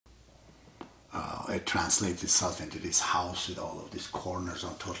it translates itself into this house with all of these corners.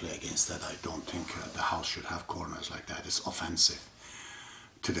 I'm totally against that. I don't think the house should have corners like that. It's offensive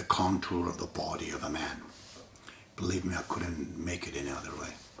to the contour of the body of a man. Believe me, I couldn't make it any other way.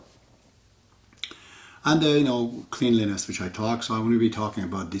 And you know, cleanliness, which I talk, so I'm going to be talking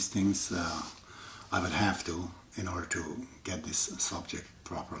about these things. I would have to in order to get this subject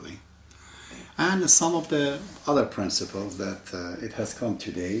properly. And some of the other principles that it has come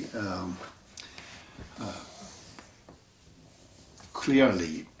today,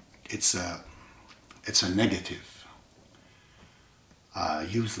 clearly it's a negative,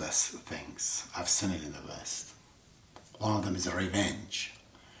 useless things. I've seen it in the West. One of them is a revenge.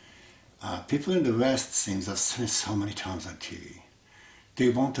 People in the West, seems I've seen it so many times on TV. They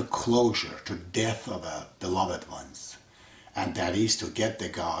want a closure to death of a beloved ones. And that is to get the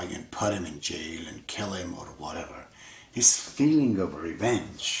guy and put him in jail and kill him or whatever. This feeling of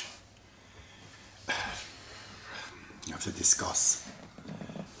revenge. You have to discuss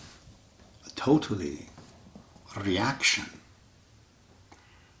a totally reaction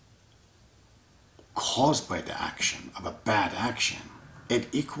caused by the action of a bad action. It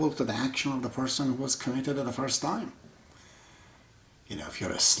equals to the action of the person who was committed at the first time. You know, if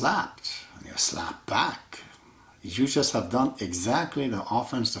you're slapped and you're slapped back, you just have done exactly the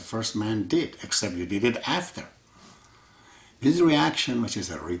offense the first man did, except you did it after. This reaction, which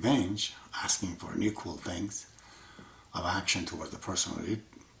is a revenge, asking for an equal things of action towards the person,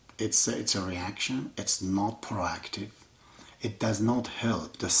 it's a reaction. It's not proactive. It does not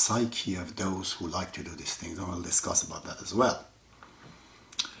help the psyche of those who like to do these things, and we'll discuss about that as well.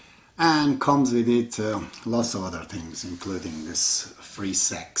 And comes with it lots of other things, including this free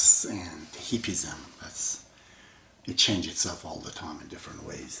sex and hippism. It changes itself all the time in different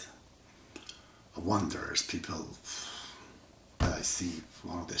ways. I wonder, as people that I see,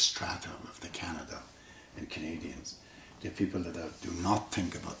 one of the strata of the Canada and Canadians, the people that do not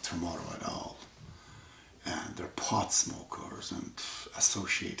think about tomorrow at all, and they're pot smokers and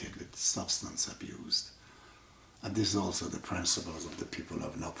associated with substance abuse. And this is also the principles of the people who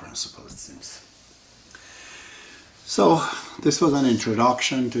have no principles, it seems. So, this was an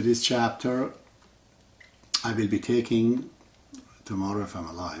introduction to this chapter. I will be taking tomorrow if I'm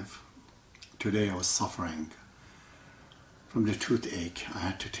alive. Today I was suffering from the toothache. I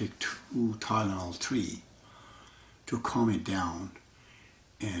had to take 2 Tylenol 3 to calm it down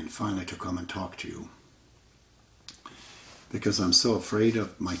and finally to come and talk to you. Because I'm so afraid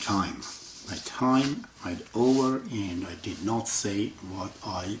of my time. My time went over and I did not say what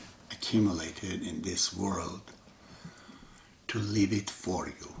I accumulated in this world to leave it for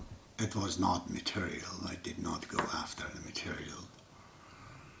you. It was not material. I did not go after the material.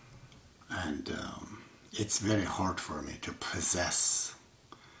 And it's very hard for me to possess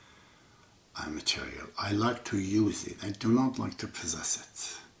a material. I like to use it. I do not like to possess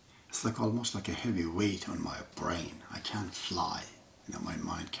it. It's like almost like a heavy weight on my brain. I can't fly. You know, my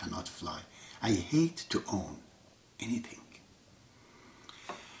mind cannot fly. I hate to own anything.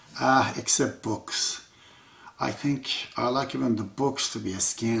 Except books. I think I like even the books to be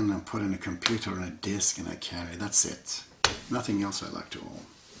scanned and put in a computer and a disk and I carry. That's it. Nothing else I like to own.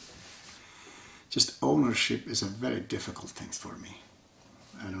 Just ownership is a very difficult thing for me.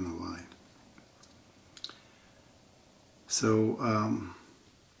 I don't know why. So,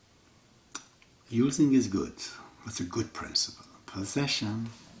 using is good. That's a good principle. Possession.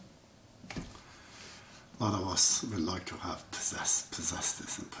 A lot of us would like to have possess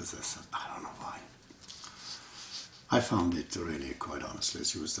this and possess that. I don't know why. I found it really, quite honestly,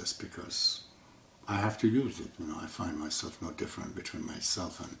 as useless because I have to use it. You know, I find myself no different between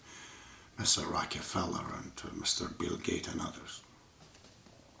myself and Mr. Rockefeller and Mr. Bill Gates and others.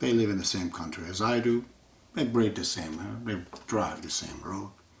 They live in the same country as I do. They breathe the same air. They drive the same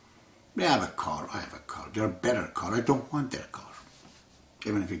road. They have a car. I have a car. They're a better car. I don't want their car.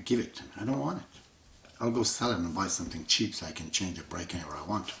 Even if you give it to me, I don't want it. I'll go sell it and buy something cheap so I can change the brake anywhere I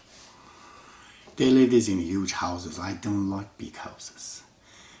want. They live in huge houses. I don't like big houses.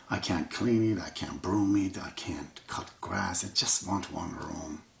 I can't clean it. I can't broom it. I can't cut grass. I just want one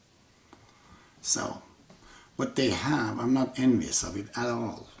room. So, what they have, I'm not envious of it at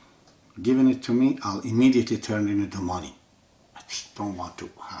all. Giving it to me, I'll immediately turn it into money. I just don't want to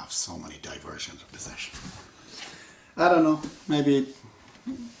have so many diversions of possession. I don't know, maybe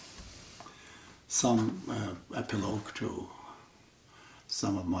some epilogue to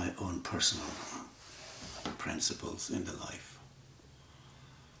some of my own personal principles in the life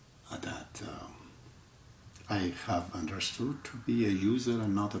that I have understood to be a user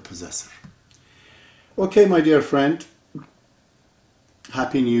and not a possessor. Okay, my dear friend,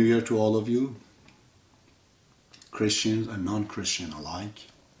 Happy New Year to all of you. Christians and non-Christian alike,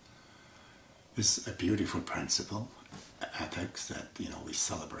 is a beautiful principle, ethics that we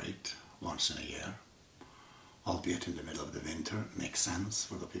celebrate once in a year, albeit in the middle of the winter. It makes sense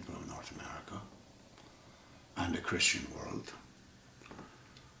for the people of North America and the Christian world.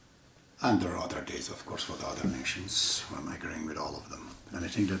 And there are other days, of course, for the other nations. I'm agreeing with all of them.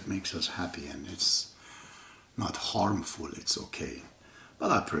 Anything that makes us happy and it's not harmful, it's okay. But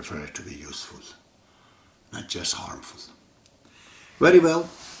I prefer it to be useful, not just harmful. Very well.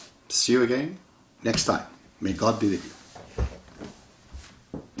 See you again next time. May God be with you.